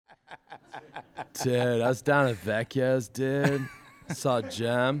Dude, I was down at Vecchia's, dude. Saw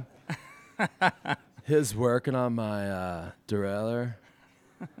Jem. He's working on my derailleur.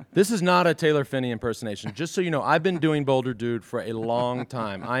 This is not a Taylor Finney impersonation. Just so you know, I've been doing Boulder Dude for a long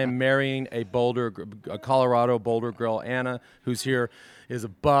time. I am marrying a Colorado Boulder girl. Anna, who's here, is a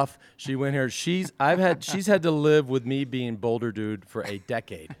buff. She went here. She's had to live with me being Boulder Dude for a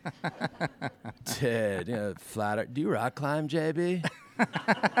decade. Dude, flatter. Do you rock climb, JB?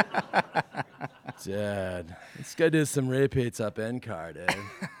 Dude, let's go do some repeats up NCAR, dude.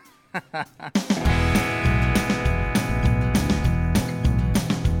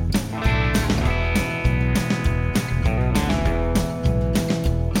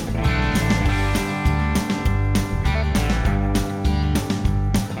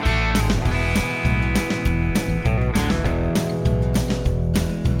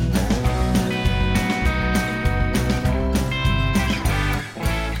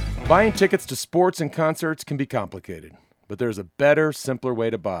 Buying tickets to sports and concerts can be complicated, but there's a better, simpler way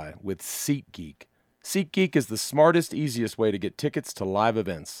to buy with SeatGeek. SeatGeek is the smartest, easiest way to get tickets to live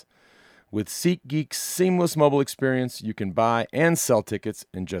events. With SeatGeek's seamless mobile experience, you can buy and sell tickets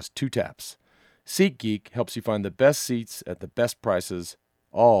in just 2 taps. SeatGeek helps you find the best seats at the best prices,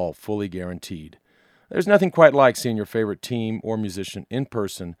 all fully guaranteed. There's nothing quite like seeing your favorite team or musician in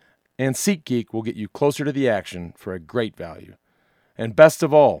person, and SeatGeek will get you closer to the action for a great value. And best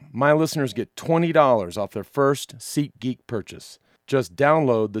of all, my listeners get $20 off their first SeatGeek purchase. Just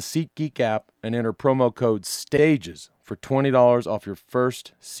download the SeatGeek app and enter promo code STAGES for $20 off your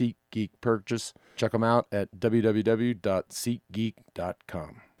first SeatGeek purchase. Check them out at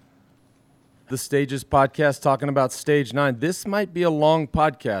www.seatgeek.com. The Stages podcast talking about Stage 9. This might be a long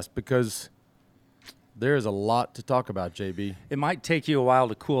podcast because there is a lot to talk about, JB. It might take you a while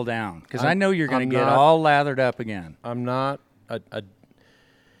to cool down because I know you're going to get all lathered up again. I'm not.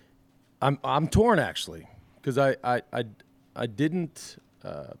 I'm torn actually because I didn't.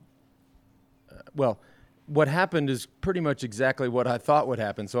 Well, what happened is pretty much exactly what I thought would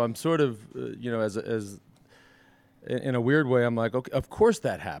happen. So I'm sort of as in a weird way, I'm like, okay, of course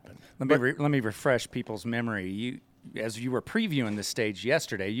that happened. Let me refresh people's memory. As you were previewing the stage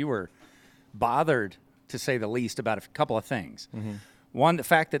yesterday, you were bothered, to say the least, about a couple of things. Mm-hmm. One, the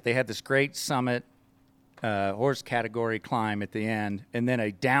fact that they had this great summit horse category climb at the end, and then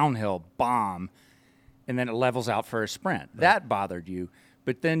a downhill bomb, and then it levels out for a sprint. Right. That bothered you.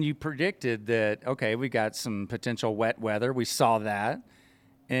 But then you predicted that, okay, we got some potential wet weather. We saw that.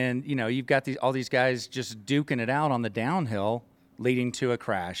 And, you've got all these guys just duking it out on the downhill, leading to a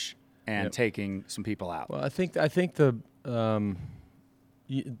crash and taking some people out. Well, I think the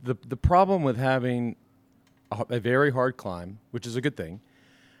problem with having a very hard climb, which is a good thing,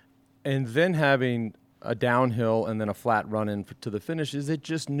 and then having a downhill and then a flat run in to the finish is it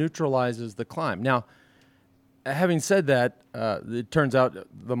just neutralizes the climb. Now, having said that, it turns out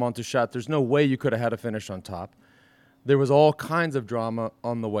the Montuchat, there's no way you could have had a finish on top. There was all kinds of drama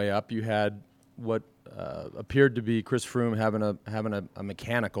on the way up. You had what appeared to be Chris Froome having a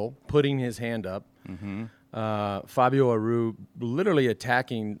mechanical, putting his hand up. Mm-hmm. Fabio Aru literally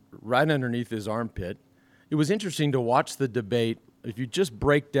attacking right underneath his armpit. It was interesting to watch the debate. If you just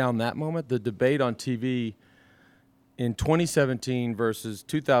break down that moment, the debate on TV in 2017 versus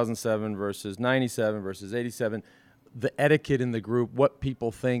 2007 versus 97 versus 87, the etiquette in the group, what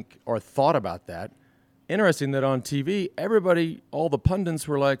people think or thought about that. Interesting that on TV, everybody, all the pundits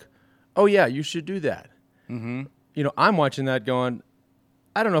were like, oh, yeah, you should do that. Mm-hmm. I'm watching that going,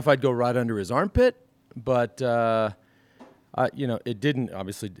 I don't know if I'd go right under his armpit, but, it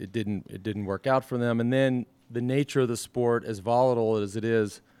didn't work out for them. And then the nature of the sport, as volatile as it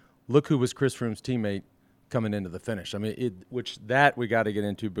is, look who was Chris Froome's teammate coming into the finish. I mean, we got to get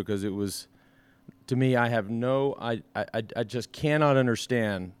into because it was, to me, I just cannot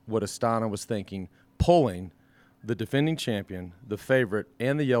understand what Astana was thinking, pulling the defending champion, the favorite,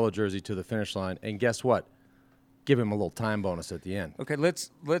 and the yellow jersey to the finish line. And guess what? Give him a little time bonus at the end. Okay, let's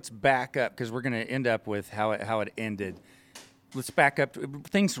back up because we're going to end up with how it ended. Let's back up.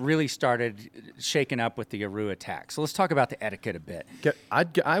 Things really started shaking up with the Aru attack. So let's talk about the etiquette a bit.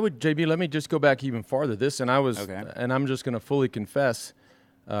 I would, JB, let me just go back even farther. And I'm just going to fully confess,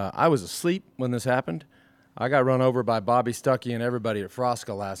 I was asleep when this happened. I got run over by Bobby Stuckey and everybody at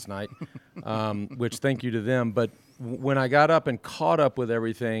Frosca last night, which thank you to them. But when I got up and caught up with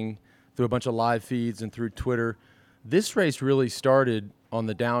everything through a bunch of live feeds and through Twitter, this race really started on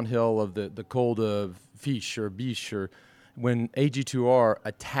the downhill of the Col de Fiche or Biche, or when AG2R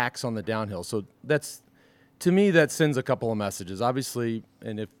attacks on the downhill. So to me, that sends a couple of messages. Obviously,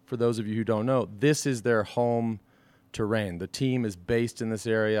 and for those of you who don't know, this is their home terrain. The team is based in this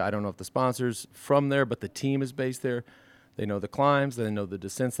area. I don't know if the sponsor's from there, but the team is based there. They know the climbs. They know the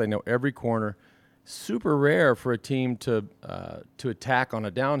descents. They know every corner. Super rare for a team to attack on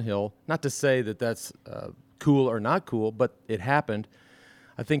a downhill. Not to say that that's cool or not cool, but it happened.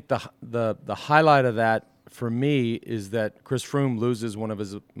 I think the highlight of that for me is that Chris Froome loses one of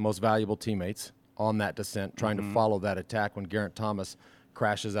his most valuable teammates on that descent, trying to follow that attack when Geraint Thomas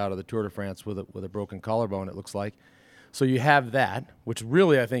crashes out of the Tour de France with a broken collarbone, it looks like. So you have that, which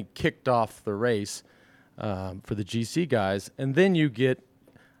really I think kicked off the race for the GC guys, and then you get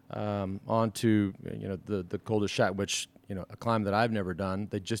onto the Col de Chat, which a climb that I've never done.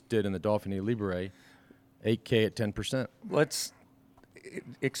 They just did in the Dauphiné Libre, 8K at 10%. Let's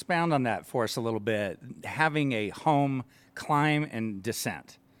expound on that for us a little bit. Having a home climb and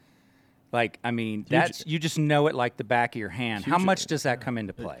descent, that's you just know it like the back of your hand. How much does that come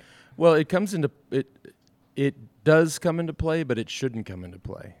into play? Well, it comes into it. It does come into play, but it shouldn't come into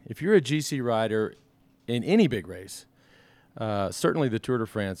play. If you're a GC rider in any big race, certainly the Tour de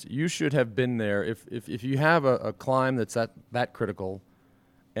France, you should have been there. If you have a climb that's that critical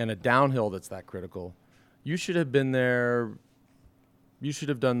and a downhill that's that critical, you should have been there. You should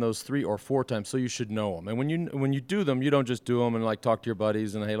have done those 3 or 4 times, so you should know them. And when you do them, you don't just do them and talk to your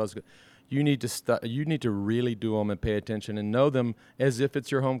buddies and hey, let's go. You need to really do them and pay attention and know them as if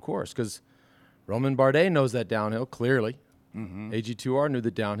it's your home course. Because Romain Bardet knows that downhill clearly. AG2R knew the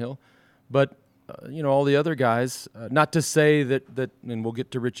downhill, but all the other guys. Not to say that, and we'll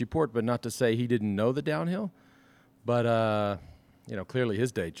get to Richie Porte, but not to say he didn't know the downhill. But clearly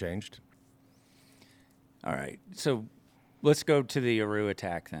his day changed. All right, so let's go to the Aru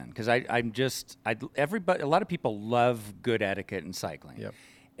attack then, because everybody, a lot of people love good etiquette in cycling. Yep.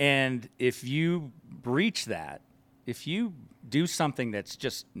 And if you breach that, if you do something that's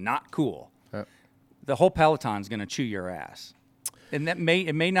just not cool, the whole peloton's going to chew your ass. And it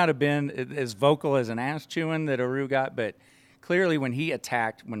may not have been as vocal as an ass chewing that Aru got, but clearly when he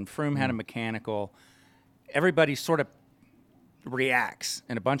attacked, when Froome had a mechanical, everybody sort of reacts,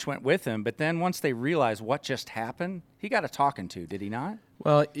 and a bunch went with him. But then once they realized what just happened, he got a talking to, did he not?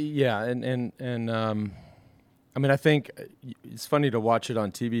 Well, yeah, and I mean, I think it's funny to watch it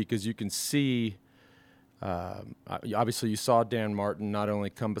on TV because you can see. Obviously, you saw Dan Martin not only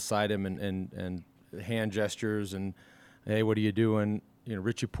come beside him and hand gestures and, hey, what are you doing?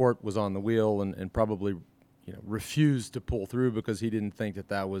 Richie Porte was on the wheel and probably refused to pull through because he didn't think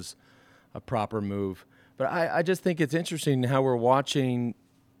that was a proper move. But I just think it's interesting how we're watching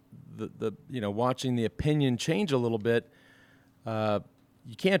watching the opinion change a little bit.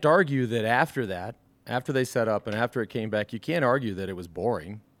 You can't argue that after they set up and after it came back, you can't argue that it was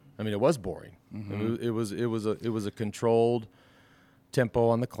boring. I mean, it was boring. It was a controlled tempo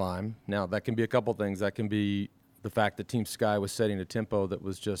on the climb. Now that can be a couple things. That can be the fact that Team Sky was setting a tempo that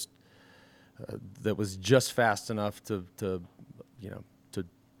was just fast enough to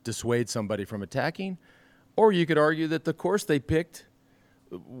dissuade somebody from attacking. Or you could argue that the course they picked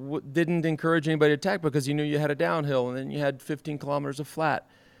didn't encourage anybody to attack because you knew you had a downhill and then you had 15 kilometers of flat.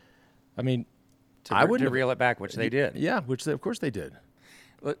 I mean, I wouldn't reel it back, which they did. Yeah, of course they did.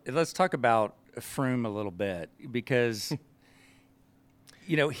 Let's talk about Froome a little bit because,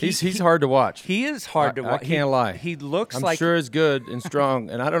 he's hard to watch. He is hard to watch. I can't lie. He looks I'm sure he's good and strong,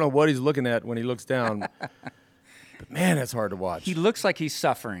 and I don't know what he's looking at when he looks down. But man, it's hard to watch. He looks like he's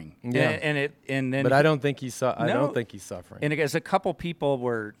suffering. Yeah. But I don't think he's I don't think he's suffering. And as a couple people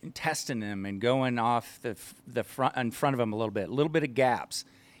were testing him and going off the front in front of him a little bit of gaps,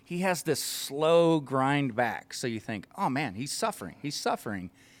 he has this slow grind back. So you think, oh man, he's suffering.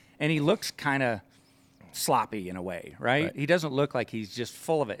 And he looks kind of sloppy in a way, right? He doesn't look like he's just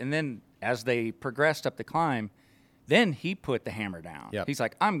full of it. And then as they progressed up the climb, then he put the hammer down. Yep. He's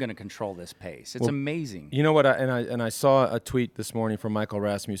like, I'm going to control this pace. It's amazing. You know what? I saw a tweet this morning from Michael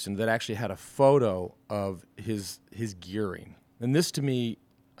Rasmussen that actually had a photo of his gearing, and this to me,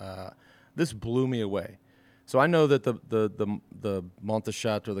 this blew me away. So I know that the Mont de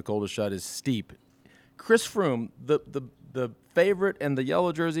Chat or the Col de Chat is steep. Chris Froome, the favorite and the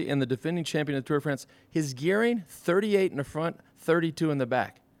yellow jersey and the defending champion of the Tour de France, his gearing 38 in the front, 32 in the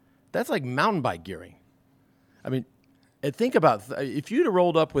back. That's like mountain bike gearing. I mean, think about if you'd have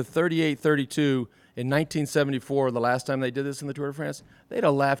rolled up with 38, 32 in 1974, the last time they did this in the Tour de France, they'd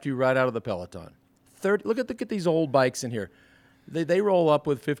have laughed you right out of the peloton. Look at these old bikes in here. They roll up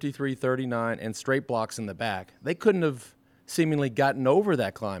with 53, 39 and straight blocks in the back. They couldn't have seemingly gotten over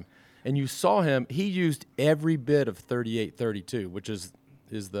that climb. And you saw him, he used every bit of 38, 32, which is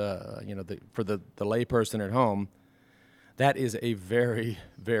the for the layperson at home, That is a very,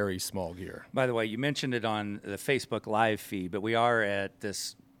 very small gear. By the way, you mentioned it on the Facebook Live feed, but we are at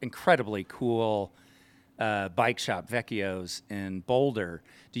this incredibly cool bike shop, Vecchio's in Boulder.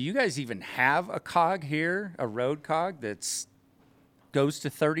 Do you guys even have a cog here, a road cog that's goes to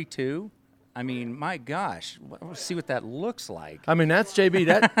 32? I mean, my gosh, let's see what that looks like. I mean, that's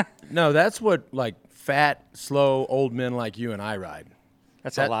JB. No, that's what like fat, slow old men like you and I ride.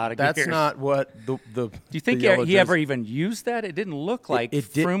 That's a lot of gears. That's not what the. Do you think he ever even used that? It didn't look like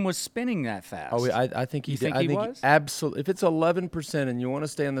Froome was spinning that fast. Oh, I think he did. Think he was? Absolutely. If it's 11% and you want to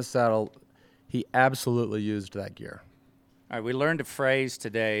stay in the saddle, he absolutely used that gear. All right, we learned a phrase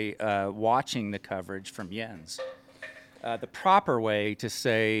today watching the coverage from Jens. The proper way to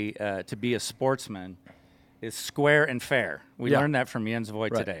say to be a sportsman is square and fair. We learned that from Jens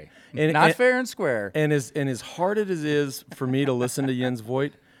Voigt today. Not fair and square. And as hard as it is for me to listen to Jens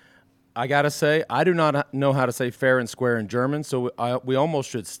Voigt, I got to say, I do not know how to say fair and square in German, so we almost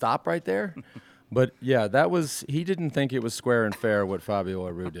should stop right there. But, yeah, he didn't think it was square and fair what Fabio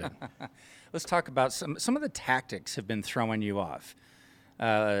Aru did. Let's talk about some of the tactics have been throwing you off.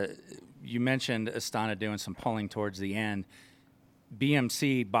 You mentioned Astana doing some pulling towards the end.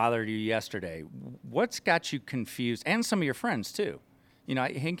 BMC bothered you yesterday. What's got you confused? And some of your friends, too. You know,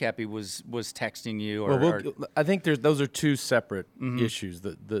 Hincapie was texting you. I think those are two separate issues.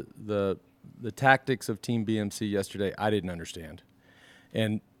 The tactics of Team BMC yesterday, I didn't understand.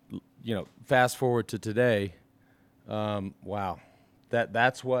 And, you know, fast forward to today, wow.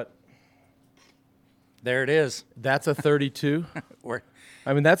 That's what... There it is. That's a 32?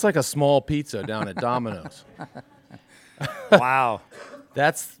 I mean, that's like a small pizza down at Domino's. Wow.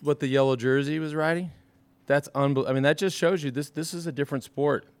 That's what the yellow jersey was riding? That's unbelievable. I mean, that just shows you this is a different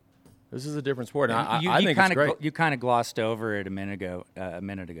sport. This is a different sport. And I think it's great. You kind of glossed over it a minute ago.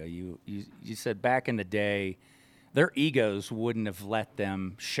 You said back in the day, their egos wouldn't have let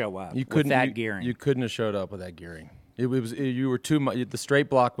them show up with that gearing. You couldn't have showed up with that gearing. You were too much. The straight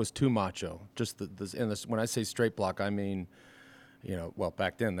block was too macho. When I say straight block, I mean, you know, well,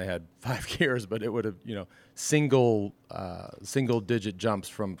 back then they had 5 gears, but it would have, you know, single digit jumps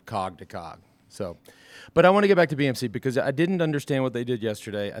from cog to cog. So, but I want to get back to BMC because I didn't understand what they did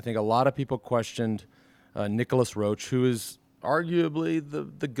yesterday. I think a lot of people questioned Nicholas Roach, who is arguably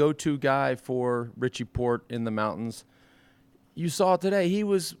the go-to guy for Richie Porte in the mountains. You saw it today. He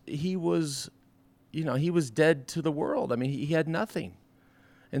was dead to the world. I mean, he had nothing.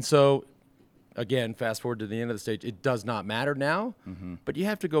 And so, again, fast forward to the end of the stage, it does not matter now, but you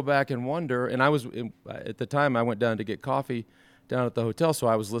have to go back and wonder. And at the time, I went down to get coffee down at the hotel, so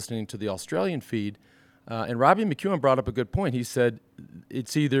I was listening to the Australian feed. And Robbie McEwen brought up a good point. He said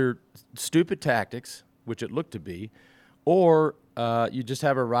it's either stupid tactics, which it looked to be, or you just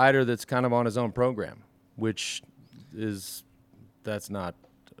have a rider that's kind of on his own program, which that's not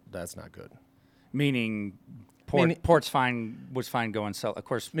good. Meaning Port's was fine going sell. Of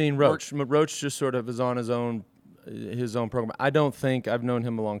course, Roach just sort of is on his own program. I don't think I've known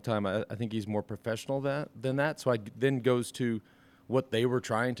him a long time. I think he's more professional than that. So I then goes to what they were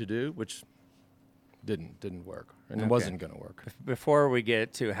trying to do, which didn't work and wasn't going to work. Before we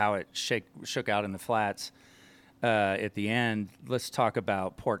get to how it shook out in the flats at the end, let's talk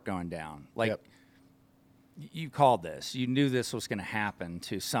about Porte going down. You called this. You knew this was going to happen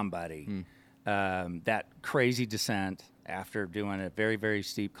to somebody. That crazy descent after doing a very, very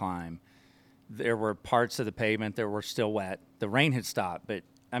steep climb. There were parts of the pavement that were still wet. The rain had stopped, but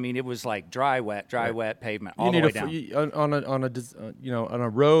I mean, it was like dry, wet pavement all the way down. On a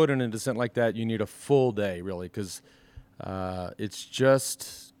road and a descent like that, you need a full day really, because it's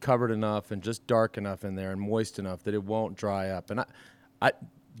just covered enough and just dark enough in there and moist enough that it won't dry up. And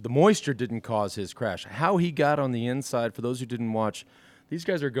the moisture didn't cause his crash. How he got on the inside, for those who didn't watch, these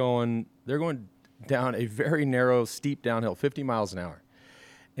guys they're going down a very narrow, steep downhill, 50 miles an hour.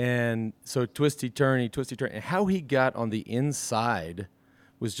 And so twisty turny. And how he got on the inside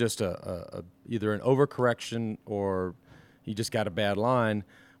was just either an overcorrection or he just got a bad line.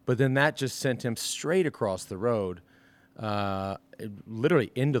 But then that just sent him straight across the road,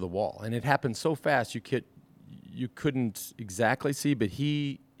 literally into the wall. And it happened so fast you couldn't exactly see, but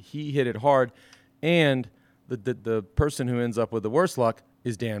he hit it hard. And the person who ends up with the worst luck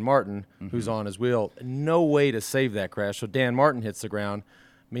is Dan Martin, who's on his wheel. No way to save that crash. So Dan Martin hits the ground.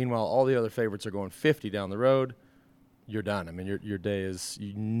 Meanwhile, all the other favorites are going 50 down the road. You're done. I mean, your day is,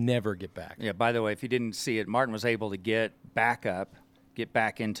 you never get back. Yeah, by the way, if you didn't see it, Martin was able to get back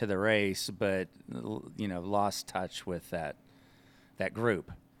into the race, but, lost touch with that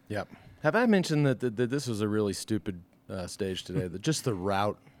group. Yep. Have I mentioned that this was a really stupid stage today? Just the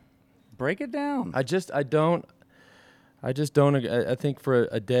route. Break it down. I just don't. I think for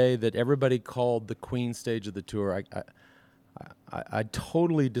a day that everybody called the Queen stage of the Tour, I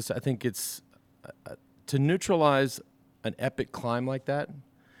totally I think it's to neutralize an epic climb like that,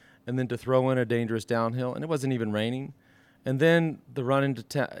 and then to throw in a dangerous downhill, and it wasn't even raining, and then the run into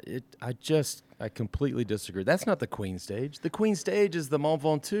town. I completely disagree. That's not the Queen stage. The Queen stage is the Mont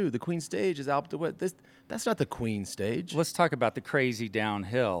Ventoux. The Queen stage is Alpe d'Huez. That's not the Queen stage. Let's talk about the crazy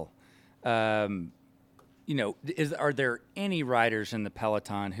downhill. Are there any riders in the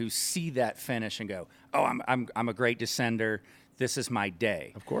peloton who see that finish and go, "Oh, I'm a great descender. This is my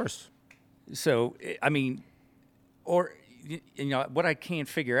day." Of course. So I mean, or what I can't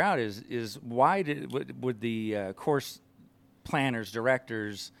figure out is why would the course planners,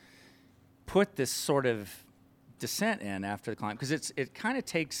 directors put this sort of descent in after the climb, because it kind of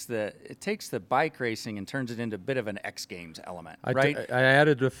takes the bike racing and turns it into a bit of an X Games element, right? I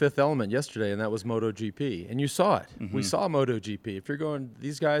added a fifth element yesterday, and that was MotoGP, and you saw it. Mm-hmm. We saw MotoGP. If you're going,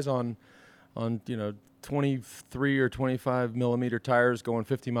 these guys on 23 or 25 millimeter tires going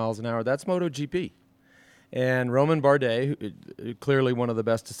 50 miles an hour, that's MotoGP. And Romain Bardet, clearly one of the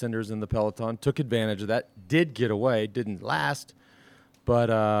best descenders in the peloton, took advantage of that. Did get away, didn't last, but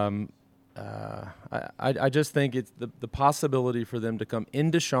I just think it's the possibility for them to come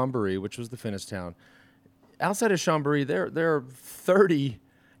into Chambéry, which was the finish town. Outside of Chambéry, there are 30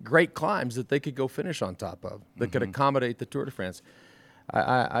 great climbs that they could go finish on top of that could accommodate the Tour de France.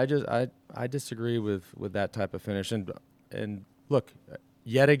 I disagree with that type of finish. And look,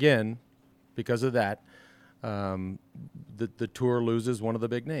 yet again, because of that, the Tour loses one of the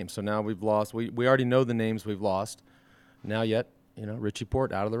big names. So now we've lost. We already know the names we've lost. Now Richie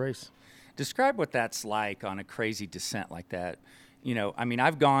Porte out of the race. Describe what that's like on a crazy descent like that.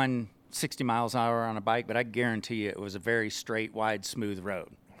 I've gone 60 miles an hour on a bike, but I guarantee you it was a very straight, wide, smooth road,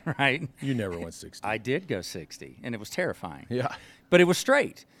 right? You never went 60. I did go 60, and it was terrifying. Yeah. But it was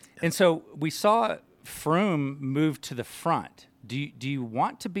straight. And so we saw Froome move to the front. Do you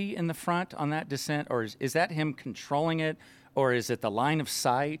want to be in the front on that descent, or is that him controlling it, or is it the line of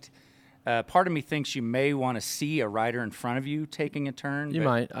sight? Part of me thinks you may want to see a rider in front of you taking a turn. You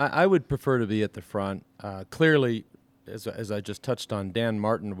might. I would prefer to be at the front. Clearly, as I just touched on, Dan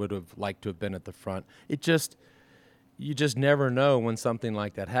Martin would have liked to have been at the front. You just never know when something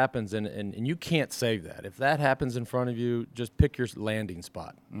like that happens, and you can't save that. If that happens in front of you, just pick your landing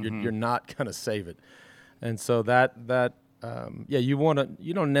spot. Mm-hmm. You're not going to save it. And so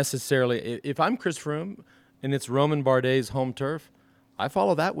you don't necessarily, if I'm Chris Froome and it's Romain Bardet's home turf, I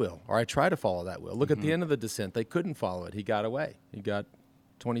follow that wheel, or I try to follow that wheel. Look at the end of the descent. They couldn't follow it. He got away. He got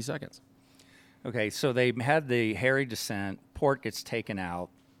 20 seconds. Okay, so they had the hairy descent. Porte gets taken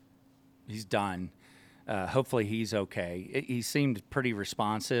out. He's done. Hopefully he's okay. He seemed pretty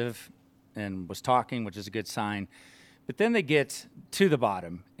responsive and was talking, which is a good sign. But then they get to the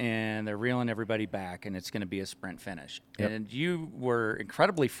bottom, and they're reeling everybody back, and it's going to be a sprint finish. Yep. And you were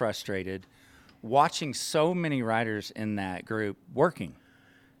incredibly frustrated watching so many riders in that group working.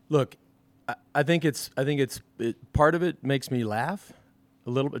 Look, I think part of it makes me laugh, a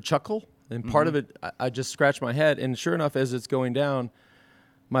little bit chuckle, and part of it I just scratch my head. And sure enough, as it's going down,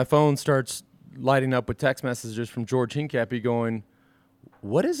 my phone starts lighting up with text messages from George Hincapie going,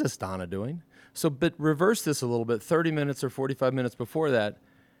 "What is Astana doing?" So, but reverse this a little bit. 30 minutes or 45 minutes before that,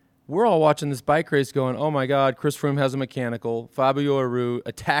 we're all watching this bike race going, "Oh my God, Chris Froome has a mechanical. Fabio Aru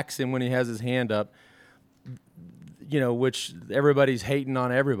attacks him when he has his hand up," which everybody's hating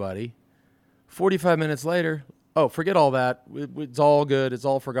on everybody. 45 minutes later, oh, forget all that. It's all good. It's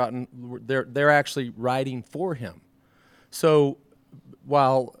all forgotten. They're actually riding for him. So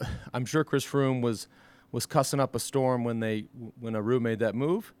while I'm sure Chris Froome was cussing up a storm when Aru made that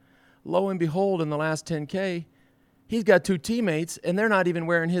move, lo and behold, in the last 10K, he's got two teammates, and they're not even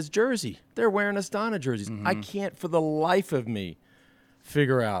wearing his jersey. They're wearing Astana jerseys. Mm-hmm. I can't for the life of me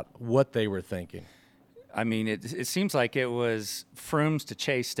figure out what they were thinking. I mean, it seems like it was Froome's to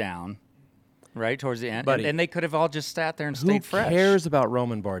chase down, right, towards the end. Buddy, and they could have all just sat there and stayed fresh. Who cares about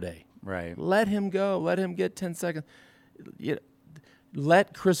Romain Bardet? Right. Let him go. Let him get 10 seconds.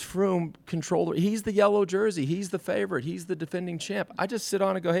 Let Chris Froome control. He's the yellow jersey. He's the favorite. He's the defending champ. I just sit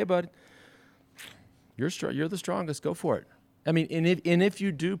on and go, "Hey, bud, you're the strongest. Go for it." I mean, and if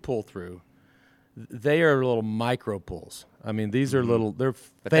you do pull through, they are little micro pulls. I mean, these are little. They're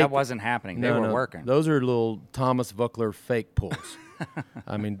but fake. that wasn't happening. They were working. Those are little Thomas Vuckler fake pulls.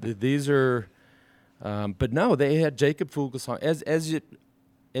 I mean, these are. But no, they had Jacob Fuglsang.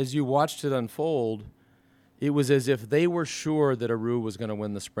 As you watched it unfold, it was as if they were sure that Aru was going to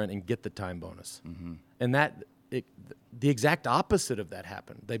win the sprint and get the time bonus. Mm-hmm. And the exact opposite of that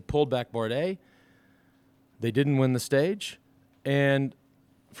happened. They pulled back Bardet. They didn't win the stage, and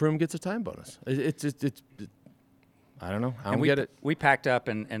Froome gets a time bonus. It's I don't know. I don't get it. We packed up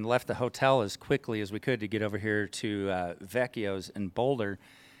and left the hotel as quickly as we could to get over here to Vecchio's in Boulder.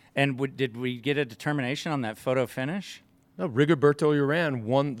 And did we get a determination on that photo finish? No, Rigoberto Urán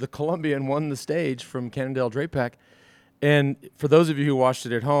won the Colombian, won the stage from Cannondale Drapac. And for those of you who watched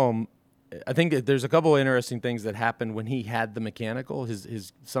it at home, I think that there's a couple of interesting things that happened when he had the mechanical.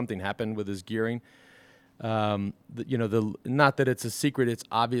 His something happened with his gearing. Not that it's a secret, it's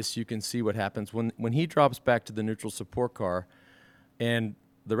obvious. You can see what happens when he drops back to the neutral support car, and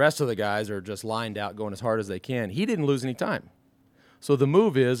the rest of the guys are just lined out going as hard as they can. He didn't lose any time. So the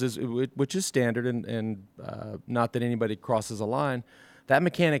move is which is standard, and not that anybody crosses a line. That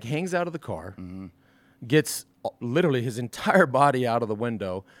mechanic hangs out of the car, gets literally his entire body out of the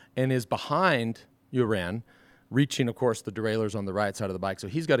window, and is behind Urán, reaching, of course, the derailleurs on the right side of the bike. So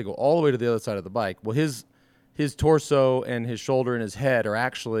he's got to go all the way to the other side of the bike. Well, his torso and his shoulder and his head are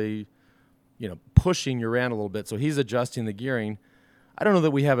actually, pushing Urán a little bit. So he's adjusting the gearing. I don't know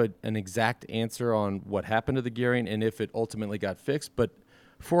that we have an exact answer on what happened to the gearing and if it ultimately got fixed, but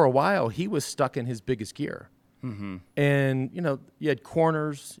for a while he was stuck in his biggest gear. Mm-hmm. And, you had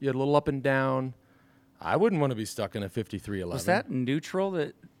corners, you had a little up and down. I wouldn't want to be stuck in a 5311. Was that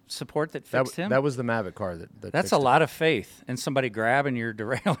neutral support that fixed him? That was the Mavic car that That's a lot of faith in somebody grabbing your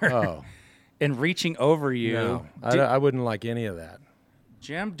derailleur and reaching over you. No, I wouldn't like any of that.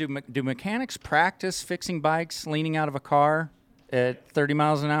 Jim, do mechanics practice fixing bikes leaning out of a car at 30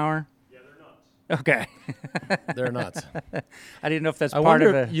 miles an hour? Yeah, they're nuts. Okay. They're nuts. I didn't know if that's part part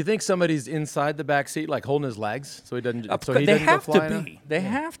of of it. You think somebody's inside the back seat, like holding his legs, so he doesn't? They have to be. They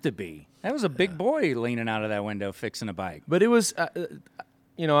have to be. That was a big boy leaning out of that window fixing a bike. But it was, I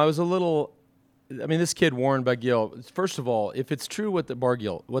was a little. I mean, this kid Warren Barguil. First of all, if it's true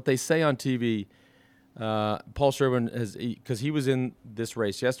what they say on TV, Paul Sherwin has, because he was in this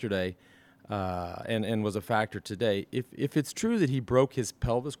race yesterday, and was a factor today. If it's true that he broke his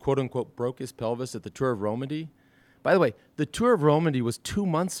pelvis, quote unquote, broke his pelvis at the Tour of Romandy. By the way, the Tour of Romandy was 2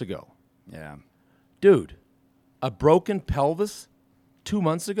 months ago. Yeah, dude, a broken pelvis 2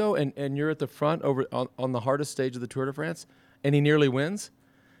 months ago, and you're at the front over on the hardest stage of the Tour de France, and he nearly wins.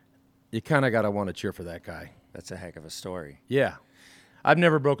 You kind of got to want to cheer for that guy. That's a heck of a story. Yeah, I've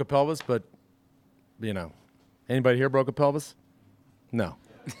never broke a pelvis, but anybody here broke a pelvis? No.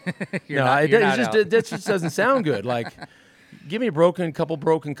 That just doesn't sound good. Like, give me a couple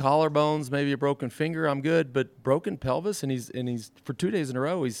broken collarbones, maybe a broken finger, I'm good. But broken pelvis, and he's for 2 days in a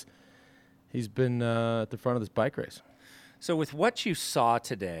row, he's been at the front of this bike race. So with what you saw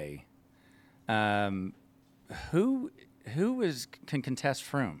today, who can contest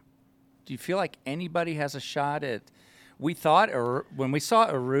Froome? Do you feel like anybody has a shot at? We thought, or when we saw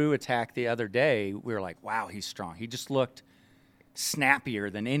Aru attack the other day, we were like, wow, he's strong. He just looked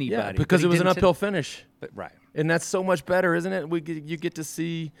snappier than anybody. Yeah, because it was an uphill finish. But right. And that's so much better, isn't it? You get to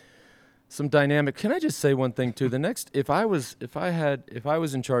see some dynamic. Can I just say one thing too? If I was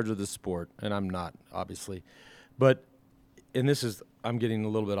in charge of this sport, and I'm not, obviously, but I'm getting a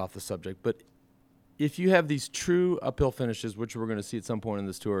little bit off the subject, but if you have these true uphill finishes, which we're going to see at some point in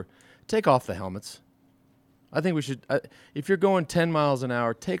this tour, take off the helmets. I think we should. If you're going 10 miles an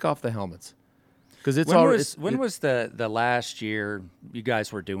hour, take off the helmets, because when was the last year you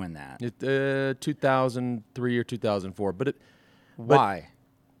guys were doing that? 2003 or 2004. Why?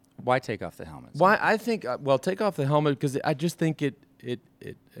 Why take off the helmets? Why? I think take off the helmet because I just think it.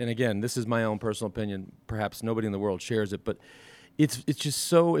 And again, this is my own personal opinion. Perhaps nobody in the world shares it, but it's just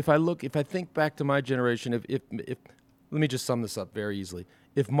so. If I think back to my generation, if let me just sum this up very easily.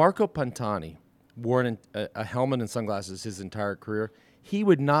 If Marco Pantani wore a helmet and sunglasses his entire career, he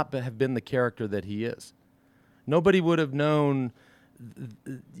would not have been the character that he is. Nobody would have known.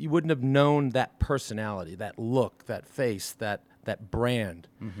 You wouldn't have known that personality, that look, that face, that brand.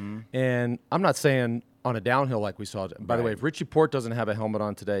 Mm-hmm. And I'm not saying on a downhill like we saw. By the way, if Richie Porte doesn't have a helmet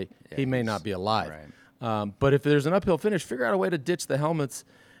on today, he may not be alive. Right. But if there's an uphill finish, figure out a way to ditch the helmets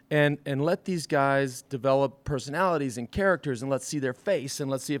and let these guys develop personalities and characters, and let's see their face, and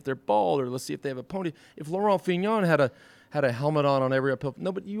let's see if they're bald, or let's see if they have a pony. If Laurent Fignon had a helmet on every uphill,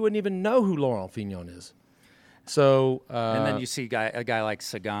 you wouldn't even know who Laurent Fignon is. So and then you see a guy like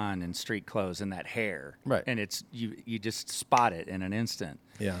Sagan in street clothes and that hair, right? And it's you just spot it in an instant.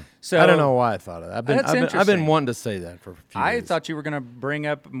 Yeah. So I don't know why I thought of that. I've been wanting to say that for a few days. I thought you were going to bring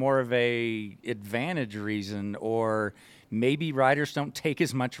up more of a advantage reason, or maybe riders don't take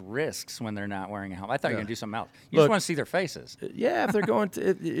as much risks when they're not wearing a helmet. I thought you were going to do something else. You just want to see their faces. Yeah, if they're going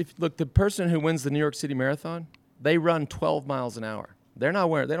to look, the person who wins the New York City Marathon, they run 12 miles an hour. They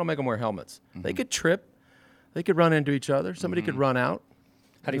don't make them wear helmets. Mm-hmm. They could trip. They could run into each other. Somebody could run out.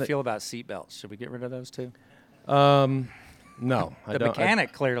 How do you feel about seatbelts? Should we get rid of those too? No. The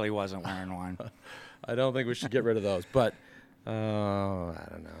mechanic clearly wasn't wearing one. I don't think we should get rid of those, but I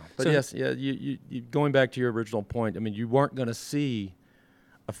don't know. But yes, yeah. You going back to your original point. I mean, you weren't going to see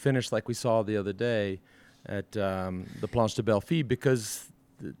a finish like we saw the other day at the Planche de Belleville because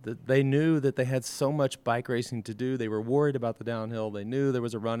they knew that they had so much bike racing to do. They were worried about the downhill. They knew there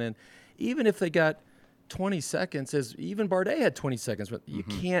was a run-in. Even if they got 20 seconds, as even Bardet had 20 seconds, but you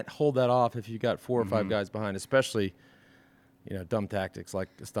can't hold that off if you got 4 or 5 guys behind, especially, dumb tactics like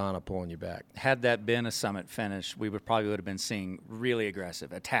Astana pulling you back. Had that been a summit finish, we would have been seeing really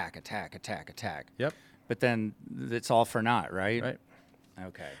aggressive attack. Yep. But then it's all for naught, right? Right.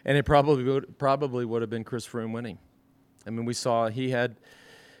 Okay. And it probably would have been Chris Froome winning. I mean, we saw he had,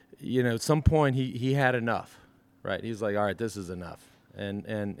 at some point he had enough, right? He's like, all right, this is enough,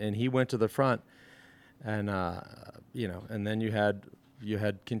 and he went to the front, and and then you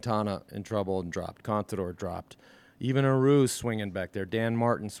had Quintana in trouble and dropped, Contador dropped, even Aru swinging back there, Dan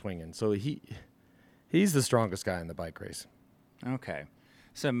Martin swinging. So he's the strongest guy in the bike race. Okay.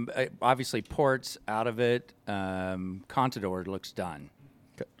 So obviously Porte's out of it. Contador looks done.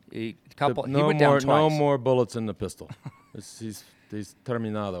 He went down twice. No more bullets in the pistol. He's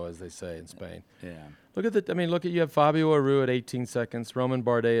terminado, as they say in Spain. Yeah. Look at you have Fabio Aru at 18 seconds, Roman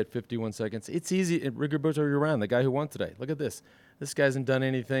Bardet at 51 seconds. It's easy. Rigoberto Urán, the guy who won today. Look at this. This guy hasn't done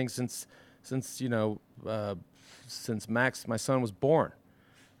anything since Max, my son, was born,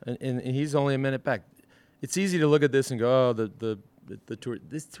 and he's only a minute back. It's easy to look at this and go, oh, the tour.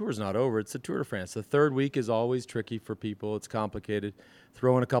 This tour's not over. It's the Tour de France. The third week is always tricky for people. It's complicated.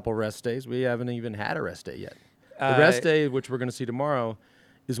 Throw in a couple rest days. We haven't even had a rest day yet. The rest day, which we're going to see tomorrow,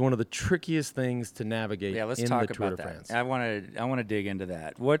 is one of the trickiest things to navigate in the Tour de France. I want to dig into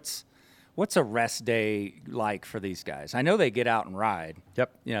that. What's a rest day like for these guys? I know they get out and ride.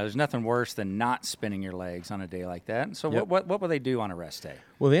 Yep. There's nothing worse than not spinning your legs on a day like that. So Yep. what will they do on a rest day?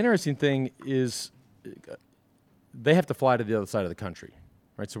 Well, the interesting thing is they have to fly to the other side of the country,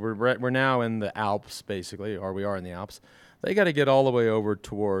 right? So we're now in the Alps, basically, or we are in the Alps. They got to get all the way over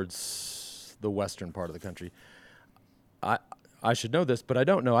towards the western part of the country. I should know this, but I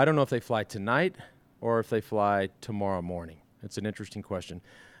don't know. I don't know if they fly tonight or if they fly tomorrow morning. It's an interesting question.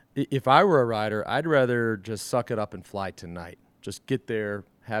 If I were a rider, I'd rather just suck it up and fly tonight. Just get there,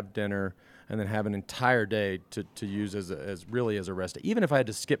 have dinner, and then have an entire day to use as a rest day. Even if I had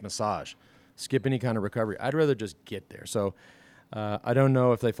to skip massage, skip any kind of recovery, I'd rather just get there. So I don't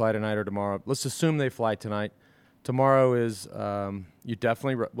know if they fly tonight or tomorrow. Let's assume they fly tonight. Tomorrow is you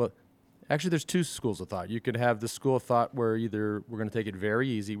definitely actually there's two schools of thought. You could have the school of thought where either we're going to take it very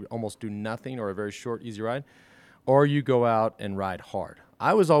easy, almost do nothing, or a very short, easy ride, or you go out and ride hard.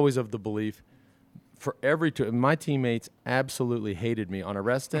 I was always of the belief for every tour, my teammates absolutely hated me on a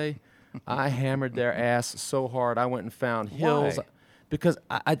rest day. I hammered their ass so hard. I went and found hills. Why? Because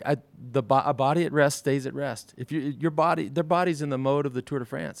a body at rest stays at rest. If their body's in the mode of the Tour de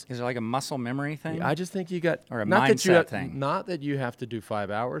France. Is it like a muscle memory thing? I just think you got or a mindset thing. Not that you have to do 5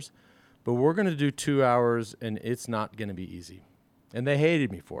 hours, but we're going to do 2 hours, and it's not going to be easy. And they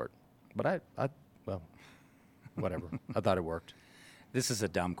hated me for it, but well, whatever. I thought it worked. This is a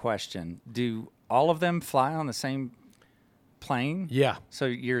dumb question. Do all of them fly on the same plane? Yeah. So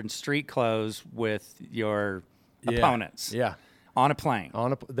you're in street clothes with your opponents. Yeah. On a plane.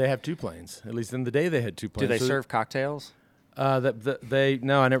 They have 2 planes. At least in the day they had 2 planes. Do they serve cocktails? No, no,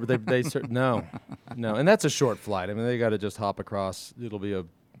 and that's a short flight. I mean, they got to just hop across. It'll be a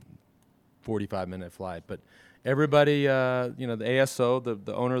 45-minute flight. But everybody, the ASO,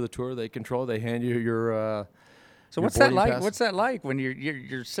 the owner of the tour, they control. They hand you your. So what's that like? Pass. What's that like when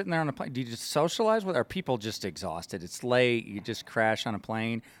you're sitting there on a plane? Do you just socialize with? Are people just exhausted? It's late. You just crash on a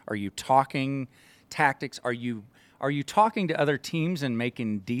plane. Are you talking tactics? Are you talking to other teams and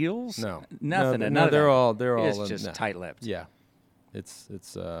making deals? No, nothing. No, they're all. It's just tight-lipped. Yeah, it's.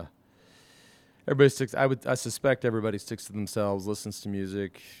 Everybody sticks. I suspect everybody sticks to themselves, listens to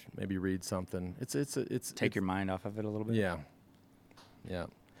music, maybe reads something. It's take your mind off of it a little bit. Yeah.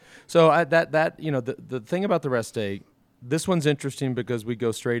 So the thing about the rest day, this one's interesting because we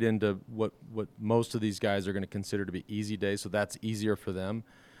go straight into what most of these guys are going to consider to be easy days. So that's easier for them.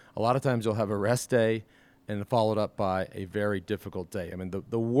 A lot of times you'll have a rest day and followed up by a very difficult day. I mean,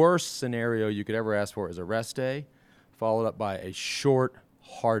 the worst scenario you could ever ask for is a rest day followed up by a short,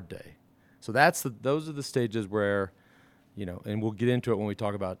 hard day. So those are the stages where, and we'll get into it when we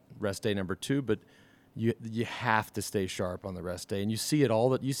talk about rest day number 2, but you have to stay sharp on the rest day. And you see it all,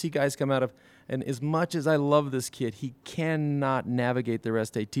 that you see guys come out of, and as much as I love this kid, he cannot navigate the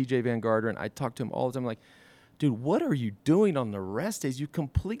rest day. TJ Van Garderen, I talk to him all the time, like, dude, what are you doing on the rest days? You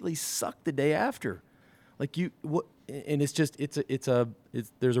completely suck the day after. Like and it's just,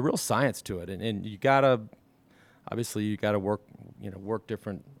 there's a real science to it. And you gotta, obviously you gotta work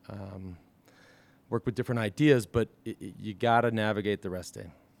different, work with different ideas, but you gotta navigate the rest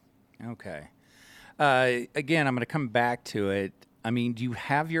day. Okay. Again, I'm going to come back to it. I mean, do you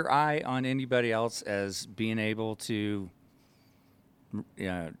have your eye on anybody else as being able to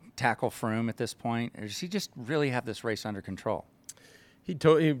tackle Froome at this point? Or does he just really have this race under control? He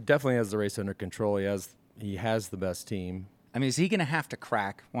definitely has the race under control. He has the best team. I mean, is he going to have to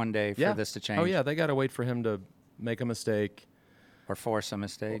crack one day for this to change? Oh yeah, they got to wait for him to make a mistake, or force a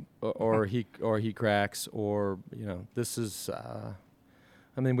mistake, or he cracks, or this is.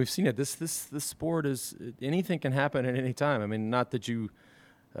 I mean, we've seen it. This sport is, anything can happen at any time. I mean, not that you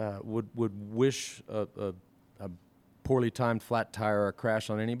would wish a poorly timed flat tire or a crash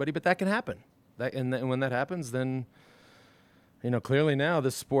on anybody, but that can happen. And when that happens, then clearly now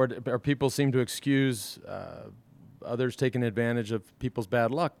this sport, or people seem to excuse others taking advantage of people's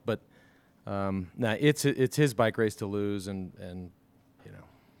bad luck. But now it's his bike race to lose, and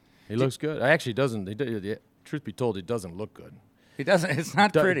he looks good. Actually, truth be told, he doesn't look good. He doesn't. It's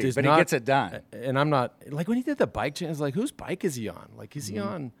not pretty, but he gets it done. And I'm not, like, when he did the bike change, like, whose bike is he on? Like, is he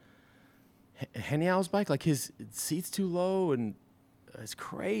on Heniau's bike? Like, his seat's too low, and it's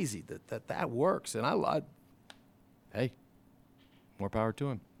crazy that works. And hey, more power to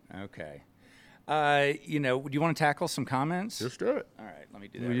him. Okay. Do you want to tackle some comments? Just do it. All right, let me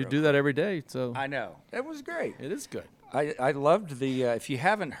do that. Well, you do that every day, so. I know. It was great. It is good. I loved the, if you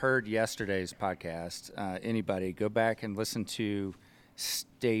haven't heard yesterday's podcast, anybody, go back and listen to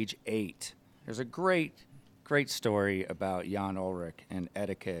Stage 8. There's a great story about Jan Ullrich and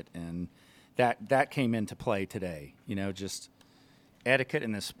etiquette, and that came into play today, just etiquette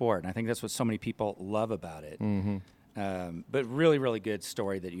in the sport. And I think that's what so many people love about it. Mm-hmm. But really, really good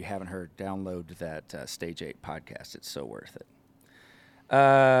story that you haven't heard. Download that Stage 8 podcast. It's so worth it.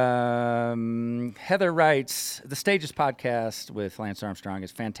 Heather writes, the Stages podcast with Lance Armstrong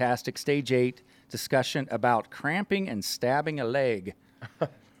is fantastic. Stage 8 discussion about cramping and stabbing a leg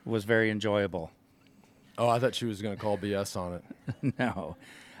was very enjoyable. Oh, I thought she was going to call BS on it. No.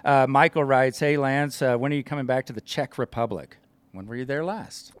 Michael writes, hey, Lance, when are you coming back to the Czech Republic? When were you there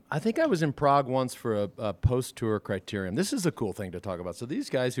last? I think I was in Prague once for a post-tour criterium. This is a cool thing to talk about. So these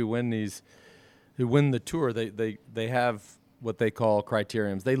guys who win the tour, they have what they call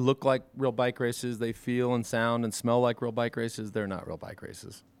criteriums. They look like real bike races. They feel and sound and smell like real bike races. They're not real bike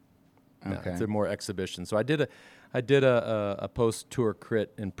races. Okay. No, they're more exhibitions. So I did a post-tour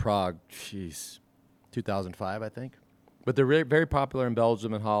crit in Prague. 2005, I think. But they're very, very popular in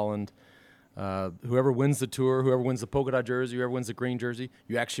Belgium and Holland. Whoever wins the tour, whoever wins the polka dot jersey, whoever wins the green jersey,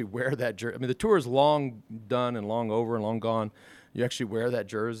 you actually wear that jersey. I mean, the tour is long done and long over and long gone. You actually wear that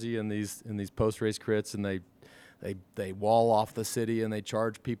jersey in these post-race crits, and they wall off the city, and they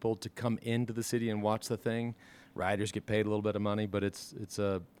charge people to come into the city and watch the thing. Riders get paid a little bit of money, but it's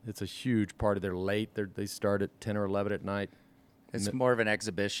a huge party. They're late. They start at 10 or 11 at night. It's more of an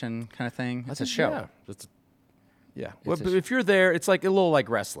exhibition kind of thing. It's a show. Yeah. Well, but if you're there, it's like a little like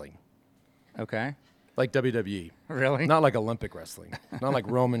wrestling. Okay. Like WWE. Really? Not like Olympic wrestling. Not like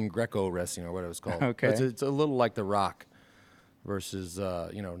Roman Greco wrestling or what it was called. Okay. It's a little like The Rock versus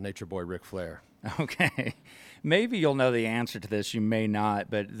Nature Boy Ric Flair. Okay. Maybe you'll know the answer to this. You may not.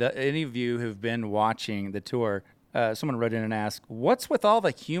 But any of you who've been watching the tour, someone wrote in and asked, "What's with all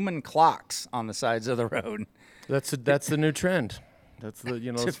the human clocks on the sides of the road?" That's the new trend. That's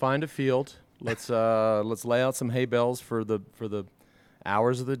let's find a field. Let's lay out some hay bales for the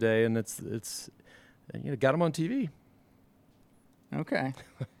hours of the day, and it's got them on TV. Okay.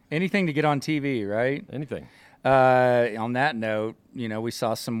 Anything to get on TV, right? Anything. On that note, we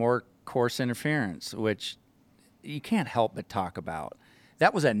saw some more course interference, which you can't help but talk about.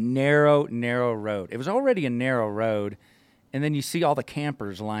 That was a narrow road. It was already a narrow road, and then you see all the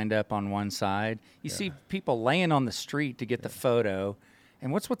campers lined up on one side. You see people laying on the street to get the photo.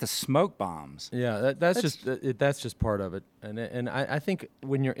 And what's with the smoke bombs? Yeah, that's just part of it. And I think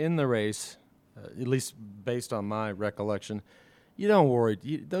when you're in the race, at least based on my recollection, you don't worry.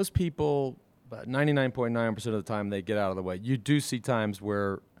 Those people, 99.9% of the time, they get out of the way. You do see times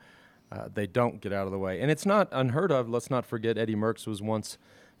where they don't get out of the way. And it's not unheard of. Let's not forget Eddie Merckx was once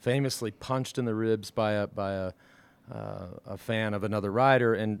famously punched in the ribs by a fan of another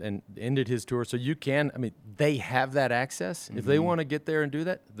rider and ended his tour. So they have that access. Mm-hmm. If they want to get there and do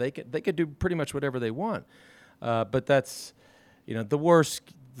that, they could do pretty much whatever they want. But that's, the worst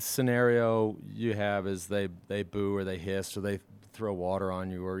scenario you have is they boo or they hiss or they throw water on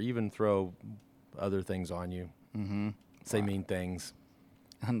you or even throw other things on you, say mean things.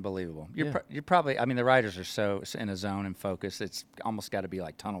 Unbelievable. You're probably. I mean, the riders are so in a zone and focus. It's almost got to be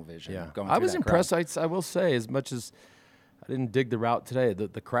like tunnel vision. Yeah, Going I through was that impressed. crowd. I will say, as much as I didn't dig the route today,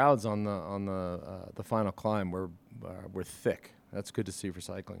 the crowds on the final climb were thick. That's good to see for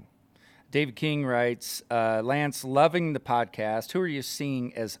cycling. David King writes, Lance, loving the podcast. Who are you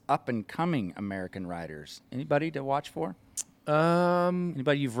seeing as up and coming American riders? Anybody to watch for?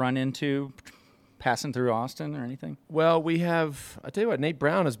 Anybody you've run into passing through Austin or anything? Well, we have. I tell you what, Nate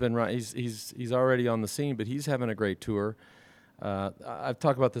Brown has been right. He's already on the scene, but he's having a great tour. I've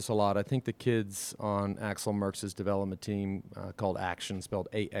talked about this a lot. I think the kids on Axel Merckx's development team, called Action, spelled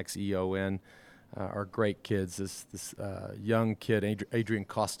AXEON, are great kids. This young kid, Adrian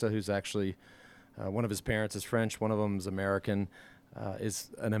Costa, who's actually one of his parents is French, one of them is American, is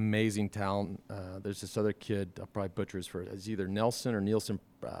an amazing talent. There's this other kid, I'll probably butcher his first. It's either Nelson or Nielsen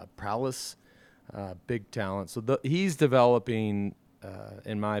Prowlis. Big talent. So he's developing,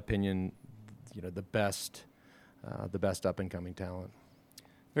 in my opinion, the best up and coming talent.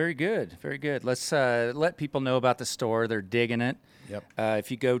 Very good, very good. Let's let people know about the store. They're digging it. Yep.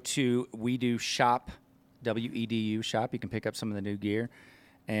 If you go to WeDo Shop, WEDU Shop, you can pick up some of the new gear.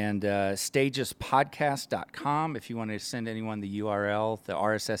 And stagespodcast.com, if you want to send anyone the URL, the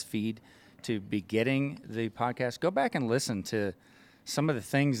RSS feed to be getting the podcast, go back and listen to some of the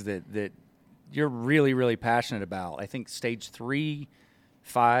things that you're really, really passionate about. I think stage 3,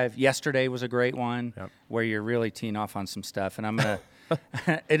 5, yesterday was a great one. Yep. Where you're really teeing off on some stuff. And I'm going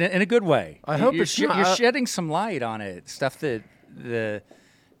to, in a good way. I hope you're shedding some light on it. Stuff that the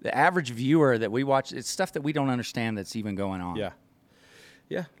average viewer that we watch, it's stuff that we don't understand that's even going on. Yeah.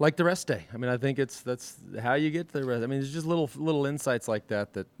 Yeah, like the rest day. I mean, I think that's how you get to the rest. I mean, there's just little insights like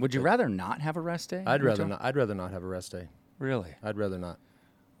that. Would you rather not have a rest day? I'd rather not. I'd rather not have a rest day. Really? I'd rather not.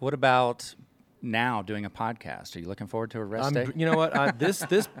 What about now doing a podcast? Are you looking forward to a rest day? You know what? This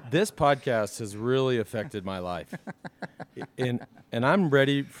podcast has really affected my life, and I'm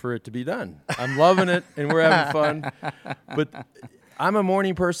ready for it to be done. I'm loving it, and we're having fun. But I'm a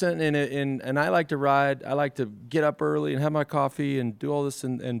morning person, and I like to ride. I like to get up early and have my coffee and do all this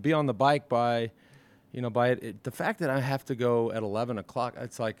and be on the bike by the fact that I have to go at 11 o'clock.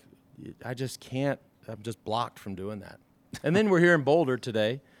 It's like I just can't. I'm just blocked from doing that. And then we're here in Boulder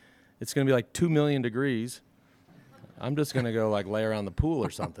today. It's going to be like 2 million degrees. I'm just going to go like lay around the pool or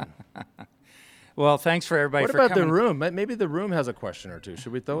something. Well, thanks for everybody for coming. What about coming. the room? Maybe the room has a question or two.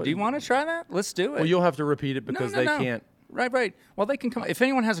 Should we throw it? Do you want to try that? Let's do it. Well, you'll have to repeat it because they can't. Right. Well, they can come. If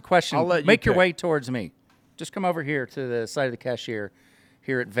anyone has a question, I'll let you make your pick. way towards me. Just come over here to the side of the cashier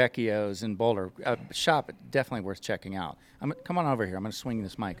here at Vecchio's in Boulder. Shop, definitely worth checking out. Come on over here. I'm going to swing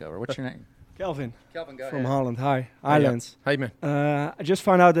this mic over. What's your name? Kelvin. Kelvin, go From ahead. Holland. Hi. Islands. Hi, man. I just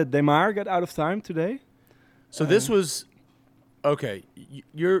found out that Demar got out of time today. So this was okay.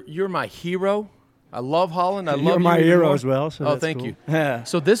 You're my hero. I love Holland. I love You're my you hero more. as well. So Oh, that's thank cool. you. Yeah.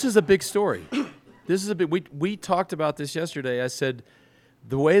 So this is a big story. This is a big. We talked about this yesterday. I said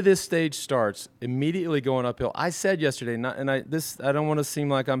the way this stage starts, immediately going uphill. I said yesterday, I don't want to seem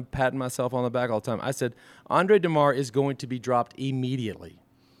like I'm patting myself on the back all the time. I said Andre Demar is going to be dropped immediately.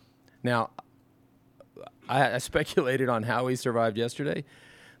 Now, I speculated on how he survived yesterday.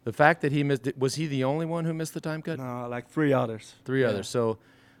 The fact that he missed, was he the only one who missed the time cut? No, like 3 others. Three others. So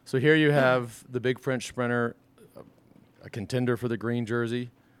here you have the big French sprinter, a contender for the green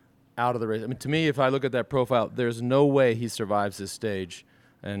jersey, out of the race. I mean, to me, if I look at that profile, there's no way he survives this stage.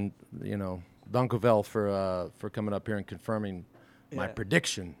 And, Vancovel for coming up here and confirming my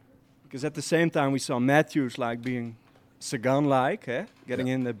prediction. Because at the same time, we saw Matthews being Sagan-like, getting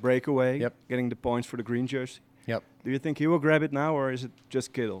in the breakaway, getting the points for the green jersey. Yep. Do you think he will grab it now, or is it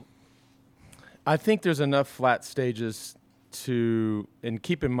just Kittel? I think there's enough flat stages and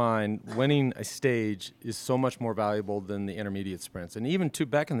keep in mind, winning a stage is so much more valuable than the intermediate sprints. And even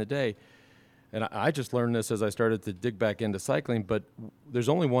back in the day, and I just learned this as I started to dig back into cycling, but there's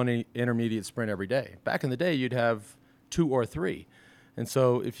only one intermediate sprint every day. Back in the day, you'd have 2 or 3. And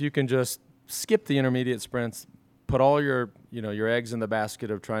so if you can just skip the intermediate sprints, put all your eggs in the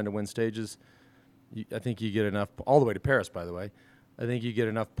basket of trying to win stages, I think you get enough, all the way to Paris, by the way, I think you get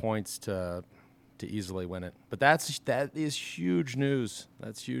enough points to easily win it. But that is huge news.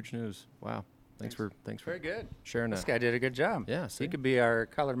 That's huge news. Wow. Thanks for Very good. sharing that. This guy did a good job. Yeah, He could be our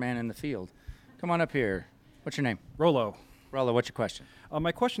colored man in the field. Come on up here. What's your name? Rollo. Rollo, what's your question?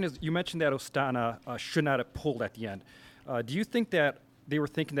 My question is, you mentioned that Ostana should not have pulled at the end. Do you think that they were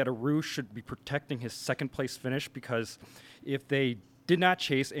thinking that Aru should be protecting his second place finish? Because if they did not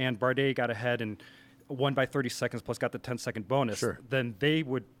chase and Bardet got ahead and won by 30 seconds plus got the 10-second bonus, Sure. then he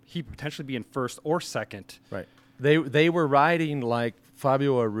would potentially be in first or second. Right. They were riding like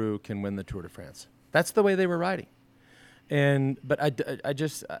Fabio Aru can win the Tour de France. That's the way they were riding. But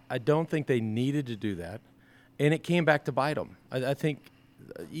I don't think they needed to do that. And it came back to bite them. I think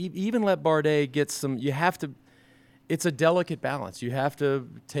even let Bardet get some, you have to, it's a delicate balance. You have to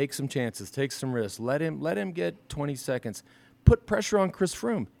take some chances, take some risks. Let him get 20 seconds. Put pressure on Chris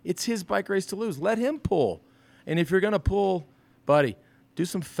Froome. It's his bike race to lose. Let him pull. And if you're going to pull, buddy, do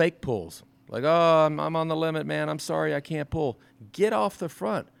some fake pulls. Like, oh, I'm on the limit, man. I'm sorry, I can't pull. Get off the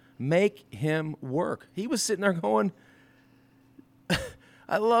front. Make him work. He was sitting there going,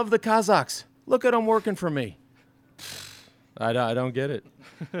 I love the Kazakhs. Look at them working for me. I don't get it.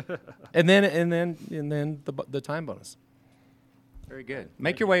 and then the time bonus. Very good.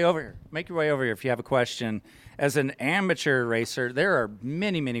 Make your way over here. Make your way over here if you have a question. As an amateur racer, there are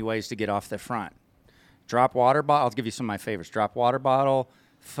many, many ways to get off the front. Drop water bottle. I'll give you some of my favorites. Drop water bottle.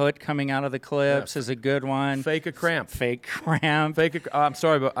 Foot coming out of the clips is a good one. Fake a cramp. Fake cramp. I'm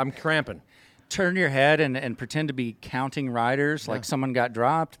sorry, but I'm cramping. Turn your head and pretend to be counting riders like someone got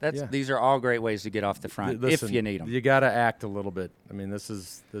dropped. These are all great ways to get off the front. Listen, if you need them. You got to act a little bit. I mean, this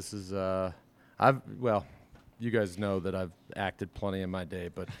is you guys know that I've acted plenty in my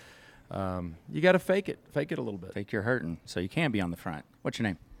day, but you got to fake it a little bit. Fake you're hurting so you can be on the front. What's your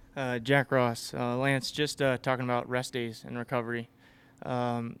name? Jack Ross. Lance, just talking about rest days and recovery.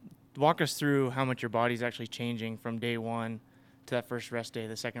 Walk us through how much your body's actually changing from day one to that first rest day,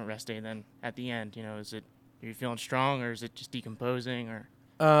 the second rest day, and then at the end, are you feeling strong or is it just decomposing or?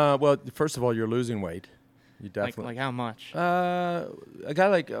 Well, first of all, you're losing weight. You definitely. Like how much? A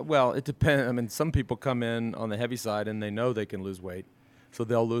guy it depends. I mean, some people come in on the heavy side and they know they can lose weight, so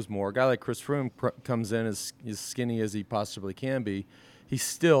they'll lose more. A guy like Chris Froome comes in as skinny as he possibly can be.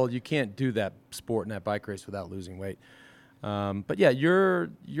 You can't do that sport and that bike race without losing weight. But yeah,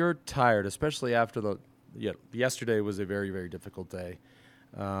 you're tired, especially after yesterday was a very, very difficult day.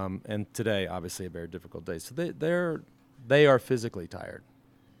 And today, obviously, a very difficult day. So they are physically tired.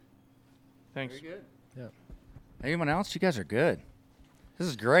 Thanks. Very good. Yeah. Anyone else? You guys are good. This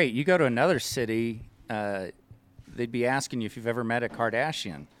is great. You go to another city, they'd be asking you if you've ever met a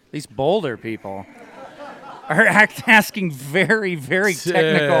Kardashian. These Boulder people are asking very, very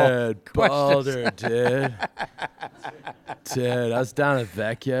technical questions. Boulder, dude. Dude, I was down at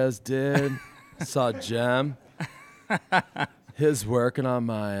Vecchia's, dude. Saw Jem. He's working on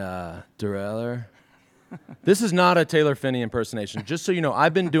my derailleur. This is not a Taylor Finney impersonation. Just so you know,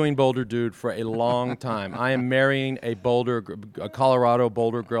 I've been doing Boulder Dude for a long time. I am marrying a Colorado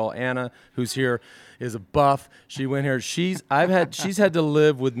Boulder girl. Anna, who's here, is a buff. She went here. She's had to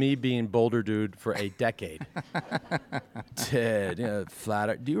live with me being Boulder Dude for a decade. Dude,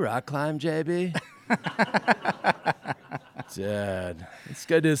 flatter. Do you rock climb, JB? Dude, let's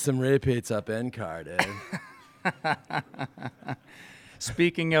go do some repeats up NCAR, dude.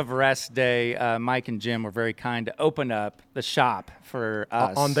 Speaking of rest day, Mike and Jim were very kind to open up the shop for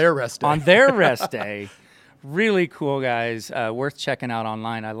us. On their rest day. On their rest day. Really cool, guys. Worth checking out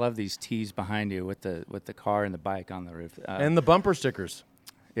online. I love these tees behind you with the car and the bike on the roof. And the bumper stickers.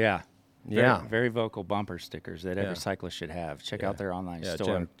 Yeah. Yeah. Very vocal bumper stickers that every cyclist should have. Check out their online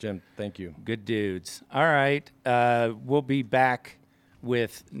store. Jim, thank you. Good dudes. All right. We'll be back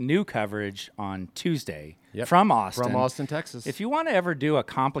with new coverage on Tuesday from Austin. From Austin, Texas. If you want to ever do a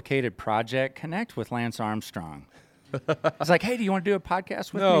complicated project, connect with Lance Armstrong. It's like, hey, do you want to do a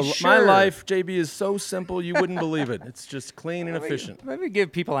podcast with me? No, Sure. my life, JB, is so simple you wouldn't believe it. It's just clean and efficient. Let me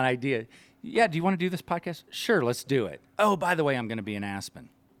give people an idea. Yeah, do you want to do this podcast? Sure, let's do it. Oh, by the way, I'm going to be in Aspen.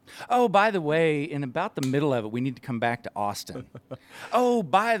 Oh, by the way, in about the middle of it, we need to come back to Austin. Oh,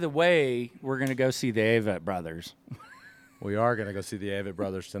 by the way, we're going to go see the Avett Brothers. We are going to go see the Avett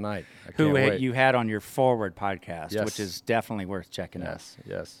Brothers tonight. Who you had on your Forward podcast, which is definitely worth checking out.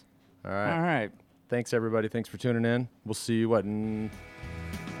 Yes. All right. All right. Thanks, everybody. Thanks for tuning in. We'll see you, in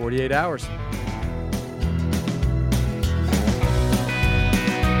 48 hours.